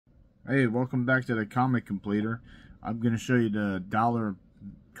Hey, welcome back to the Comic Completer. I'm going to show you the dollar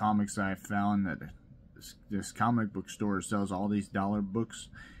comics I found that this comic book store sells all these dollar books,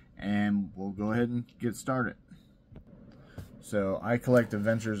 and we'll go ahead and get started. So I collect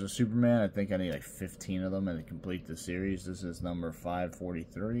Adventures of Superman. I think I need like 15 of them and to complete the series. This is number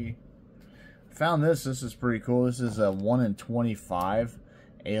 543. I found this. This is pretty cool. This is a 1 in 25.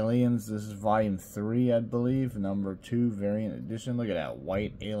 Aliens. This is volume 3, I believe, number 2 variant edition. Look at that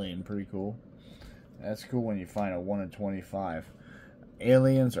white alien, pretty cool. That's cool when you find a 1 in 25.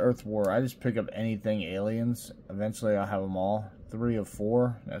 Aliens, Earth War. I just pick up anything aliens. Eventually I'll have them all. 3 of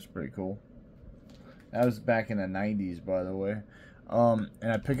 4. That's pretty cool. That was back in the 90s, by the way. And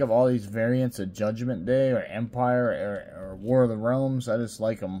I pick up all these variants of Judgment Day or Empire or War of the Realms. I just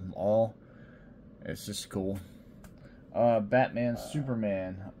like them all. It's just cool. Batman,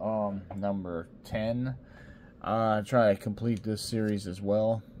 Superman, number 10. Try to complete this series as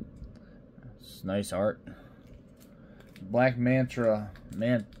well. It's nice art. Black Manta.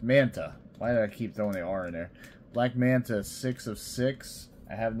 Why did I keep throwing the R in there? Black Manta, 6 of 6.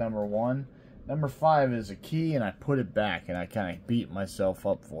 I have number 1. Number 5 is a key, and I put it back, and I kind of beat myself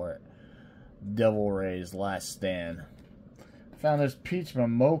up for it. Devil Rays, Last Stand. Found this Peach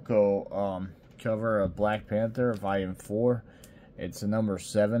Momoko, cover of Black Panther, volume 4. It's a number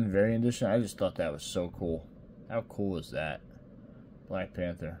 7 variant edition. I just thought that was so cool. How cool is that? Black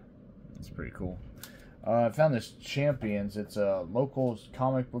Panther. It's pretty cool. I found this Champions. It's a local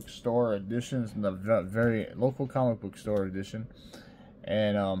comic book store edition. It's the very local comic book store edition.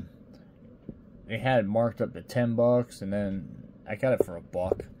 And they had it marked up to $10, and then I got it for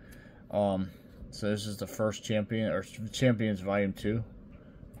 $1. So this is the first Champion, or Champions volume 2.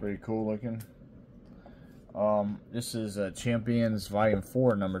 Pretty cool looking. This is Champions Volume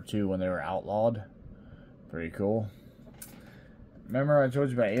 4, number 2, when they were outlawed. Pretty cool. Remember I told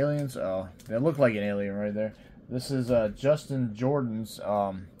you about aliens? Oh, they look like an alien right there. This is Justin Jordan's,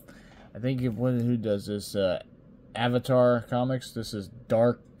 I think who does this? Avatar Comics. This is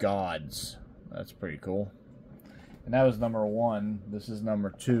Dark Gods. That's pretty cool. And that was number 1. This is number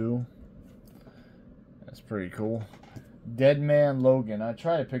 2. That's pretty cool. Deadman Logan. I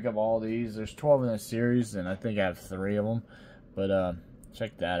try to pick up all these. There's 12 in the series, and I think I have 3 of them. But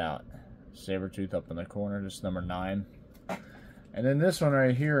check that out. Sabretooth up in the corner. This is number 9. And then this one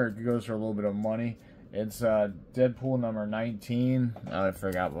right here goes for a little bit of money. It's Deadpool number 19. I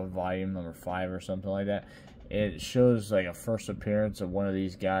forgot what volume, number 5 or something like that. It shows like a first appearance of one of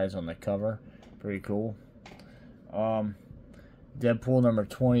these guys on the cover. Pretty cool. Deadpool number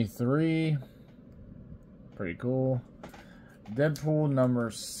 23. Pretty cool. Deadpool number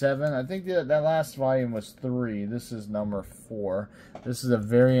 7. I think that last volume was 3. This is number 4. This is a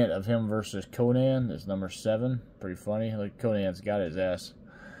variant of him versus Conan. It's number 7. Pretty funny. Like Conan's got his ass.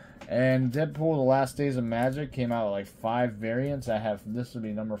 And Deadpool: The Last Days of Magic came out with like 5 variants. I have this would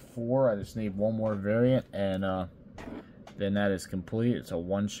be number 4. I just need one more variant, and then that is complete. It's a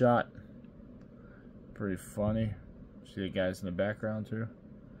one-shot. Pretty funny. See the guys in the background too.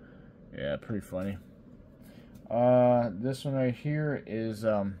 Yeah, pretty funny. This one right here is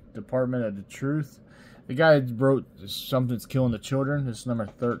Department of the Truth. The guy wrote Something's Killing the Children. This is number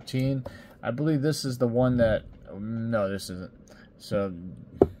 13. I believe this is the one that... No, this isn't. So,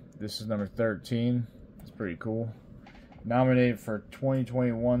 this is number 13. It's pretty cool. Nominated for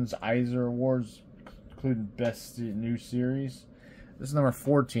 2021's Eisner Awards, including Best New Series. This is number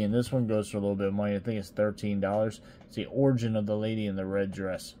 14. This one goes for a little bit of money. I think it's $13. It's The Origin of the Lady in the Red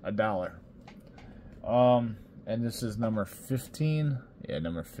Dress. $1. And this is number 15. Yeah,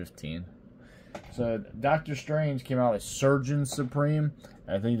 number 15. So, Doctor Strange came out with Surgeon Supreme.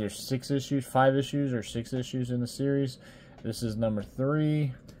 I think there's 5 issues or 6 issues in the series. This is number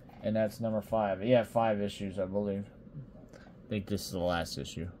 3. And that's number 5. Yeah, 5 issues, I believe. I think this is the last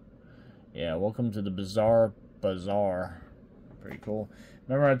issue. Yeah, welcome to the Bizarre Bazaar. Pretty cool.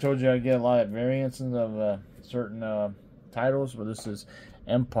 Remember I told you I get a lot of variants of certain titles? Well, this is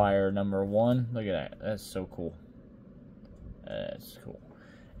Empire number 1. Look at that. That's so cool. That's cool.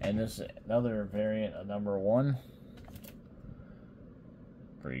 And this is another variant of number 1.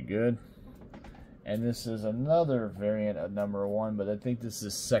 Pretty good. And this is another variant of number 1, but I think this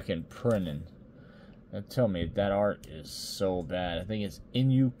is second printing. Now tell me, that art is so bad. I think it's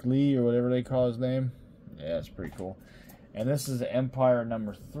Inuk Lee or whatever they call his name. Yeah, it's pretty cool. And this is the Empire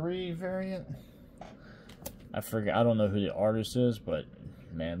number 3 variant. I forget. I don't know who the artist is, but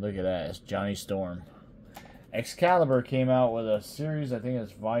man, look at that. It's Johnny Storm. Excalibur came out with a series. I think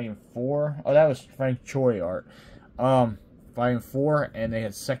it's volume 4. Oh, that was Frank Choi art. Volume 4, and they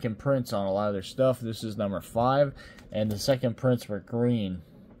had second prints on a lot of their stuff. This is number 5, and the second prints were green.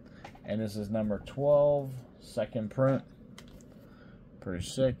 And this is number 12, second print. Pretty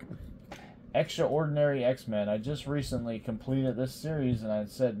sick. Extraordinary X-Men. I just recently completed this series, and I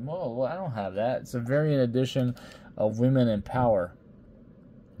said, whoa, I don't have that. It's a variant edition of Women in Power.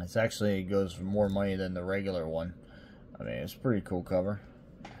 It's actually, it goes for more money than the regular one. I mean, it's a pretty cool cover.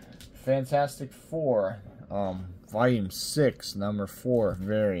 Fantastic Four, Volume 6, number 4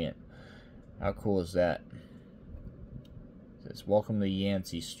 variant. How cool is that? It says, Welcome to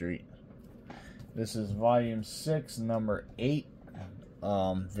Yancey Street. This is Volume 6, number 8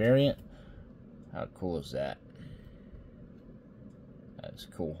 variant. How cool is that? That's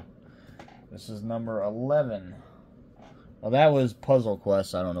cool. This is number 11. Well, that was Puzzle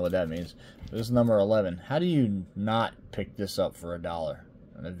Quest. I don't know what that means. This is number 11. How do you not pick this up for $1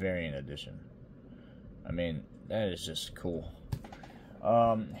 in a variant edition? I mean, that is just cool.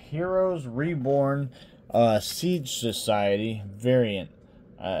 Heroes Reborn Siege Society variant.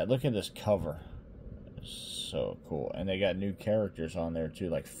 Look at this cover. It's so cool. And they got new characters on there too,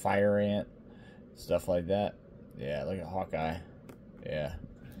 like Fire Ant, stuff like that. Yeah, look at Hawkeye. Yeah.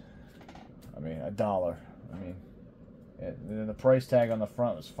 I mean, $1. I mean, and the price tag on the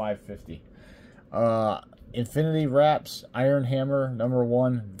front was $5.50. Infinity Wraps Iron Hammer number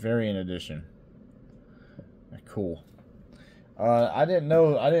 1 variant edition. Cool. I didn't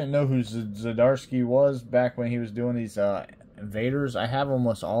know who Zdarsky was back when he was doing these Invaders. I have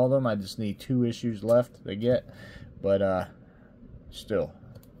almost all of them. I just need 2 issues left to get, but still,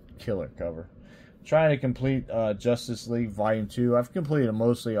 killer cover. Trying to complete Justice League Volume 2. I've completed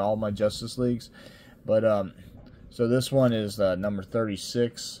mostly all my Justice Leagues, but so this one is number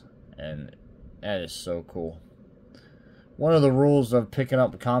 36, and that is so cool. One of the rules of picking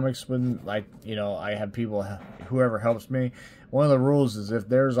up comics when, like, you know, I have people, whoever helps me, one of the rules is if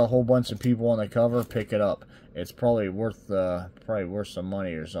there's a whole bunch of people on the cover, pick it up. It's probably worth some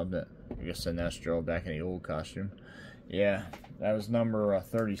money or something. I guess Sinestro back in the old costume. Yeah, that was number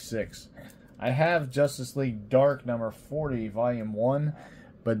 36. I have Justice League Dark number 40, Volume 1,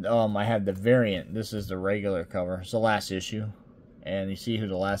 but I have the variant. This is the regular cover. It's the last issue. And you see who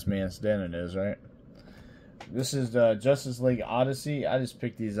the last man standing is, right? This is Justice League Odyssey. I just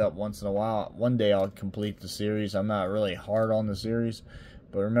pick these up once in a while. One day I'll complete the series. I'm not really hard on the series.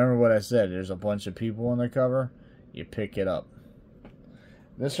 But remember what I said. There's a bunch of people on the cover. You pick it up.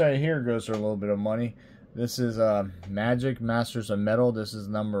 This right here goes for a little bit of money. This is Magic Masters of Metal. This is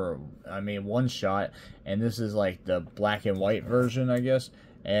one shot. And this is like the black and white version, I guess.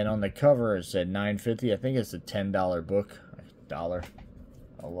 And on the cover it said $9.50. I think it's a $10 book. $1.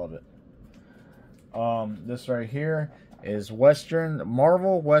 I love it. This right here is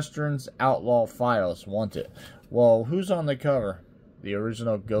Marvel Westerns Outlaw Files. Want it? Well, who's on the cover? The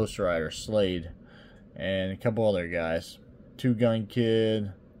original Ghost Rider, Slade, and a couple other guys. Two Gun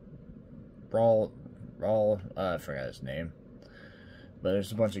Kid, Brawl, I forgot his name. But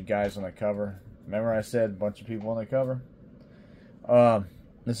there's a bunch of guys on the cover. Remember I said a bunch of people on the cover?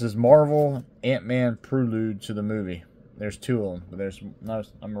 This is Marvel Ant-Man Prelude to the Movie. There's 2 of them, but there's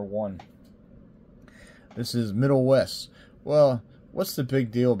number 1. This is Middle West. Well, what's the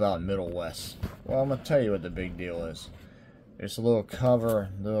big deal about Middle West? Well, I'm going to tell you what the big deal is. There's a little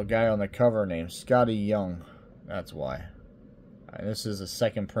guy on the cover named Scotty Young. That's why. And this is a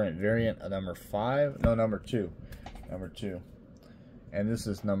second print variant of number 5. No, number 2. Number 2. And this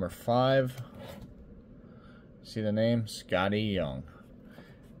is number 5. See the name? Scotty Young.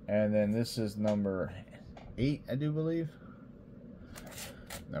 And then this is number 8, I do believe.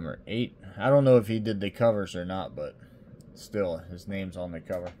 Number 8. I don't know if he did the covers or not, but still, his name's on the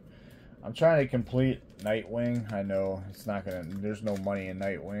cover. I'm trying to complete Nightwing. I know it's not gonna. There's no money in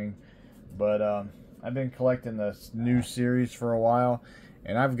Nightwing, but I've been collecting this new series for a while,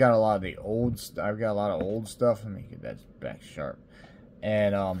 and I've got a lot of the old. I've got a lot of old stuff. Let me get that back sharp.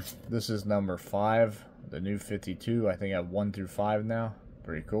 And this is number 5, the new 52. I think I have 1 through 5 now.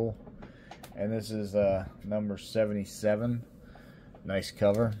 Pretty cool. And this is number 77. Nice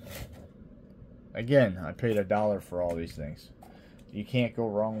cover. Again, I paid $1 for all these things. You can't go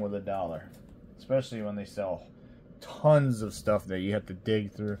wrong with $1, especially when they sell tons of stuff that you have to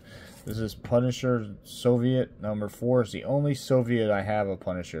dig through. This is Punisher Soviet number 4. It's the only Soviet I have of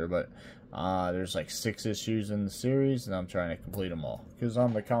Punisher, but there's like 6 issues in the series, and I'm trying to complete them all because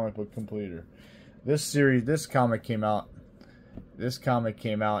I'm the comic book completer. This comic came out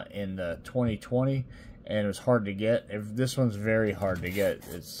in 2020. And it was hard to get. This one's very hard to get.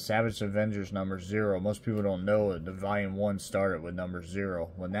 It's Savage Avengers number 0. Most people don't know it. The Volume 1 started with number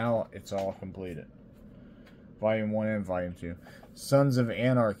 0. Well, now it's all completed. Volume 1 and Volume 2. Sons of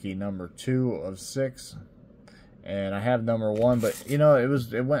Anarchy number 2 of 6. And I have number 1, but you know,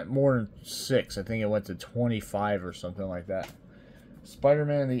 it went more than 6. I think it went to 25 or something like that.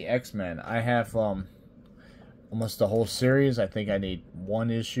 Spider-Man and the X-Men. I have almost the whole series. I think I need 1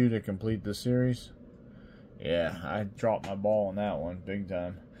 issue to complete the series. Yeah, I dropped my ball on that one big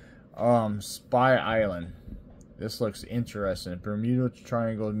time. Spy Island. This looks interesting. Bermuda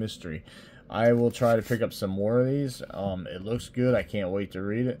Triangle Mystery. I will try to pick up some more of these. It looks good. I can't wait to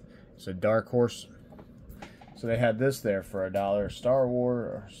read it. It's a Dark Horse. So they had this there for $1. Star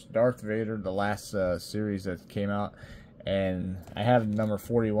Wars, Darth Vader, the last series that came out. And I have number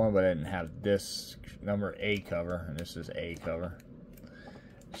 41, but I didn't have this number A cover. And this is A cover.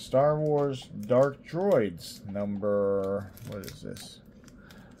 Star Wars Dark Droids. Number, what is this?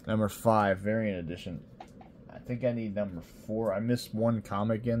 Number 5, variant edition. I think I need number 4. I missed 1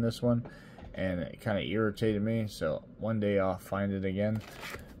 comic in this one. And it kind of irritated me. So one day I'll find it again.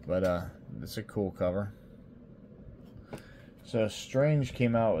 But it's a cool cover. So Strange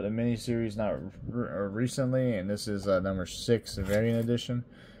came out with a miniseries not recently, and this is number 6, the variant edition.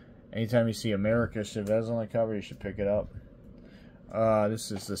 Anytime you see America Chavez on the cover, you should pick it up.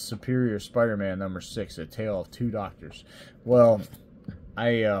 This is the Superior Spider-Man number 6, A Tale of Two Doctors. Well,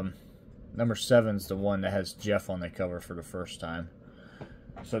 number 7's the one that has Jeff on the cover for the first time.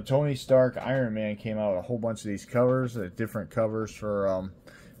 So Tony Stark, Iron Man came out with a whole bunch of these covers, different covers for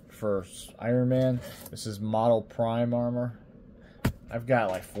Iron Man. This is Model Prime armor. I've got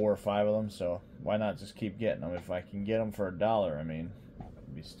like 4 or 5 of them, so why not just keep getting them? If I can get them for $1, I mean,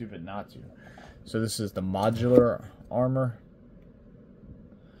 it'd be stupid not to. So this is the modular armor.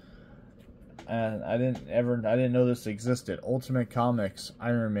 And I didn't know this existed. Ultimate Comics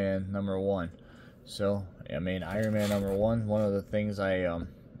Iron Man number 1. So I mean, Iron Man number 1. One of the things I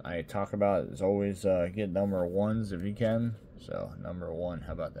talk about is always get number 1s if you can. So number 1,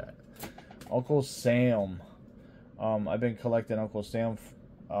 how about that? Uncle Sam. I've been collecting Uncle Sam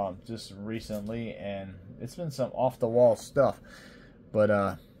just recently, and it's been some off-the-wall stuff. But,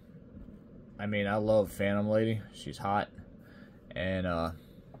 I mean, I love Phantom Lady. She's hot. And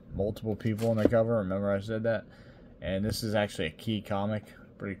multiple people on the cover. Remember I said that? And this is actually a key comic.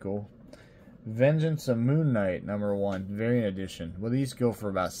 Pretty cool. Vengeance of Moon Knight, number 1, variant edition. Well, these go for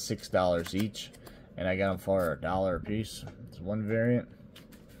about $6 each. And I got them for $1 a piece. It's 1 variant.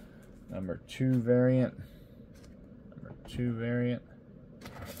 Number 2 variant. 2 variant,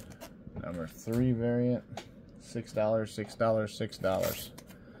 number 3 variant, $6, $6, $6.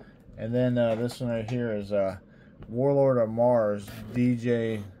 And then this one right here is Warlord of Mars,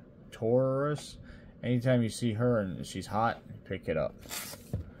 DJ Taurus. Anytime you see her and she's hot, pick it up.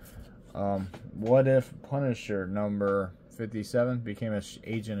 What if Punisher number 57 became an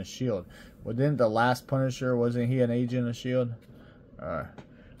agent of S.H.I.E.L.D.? Well, didn't the last Punisher, wasn't he an agent of S.H.I.E.L.D.? I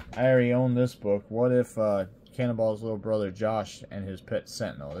already own this book. What if Cannonball's little brother Josh and his pet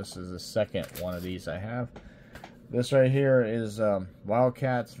Sentinel? This is the second one of these I have. This right here is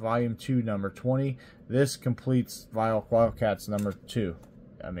Wildcats Volume 2, number 20. This completes Wildcats number 2.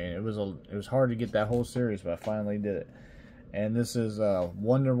 I mean, it was hard to get that whole series, but I finally did it. And this is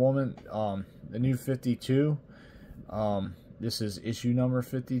Wonder Woman, the new 52. This is issue number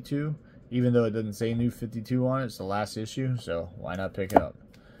 52. Even though it doesn't say new 52 on it, it's the last issue, so why not pick it up?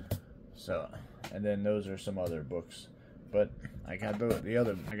 So, and then those are some other books, but I got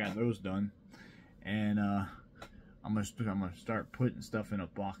those done, and I'm gonna start putting stuff in a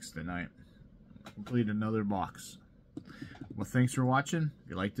box tonight. Complete another box. Well, thanks for watching.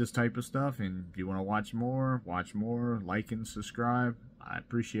 If you like this type of stuff and if you want to watch more, like and subscribe. I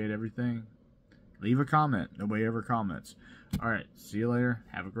appreciate everything. Leave a comment. Nobody ever comments. All right, see you later.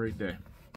 Have a great day.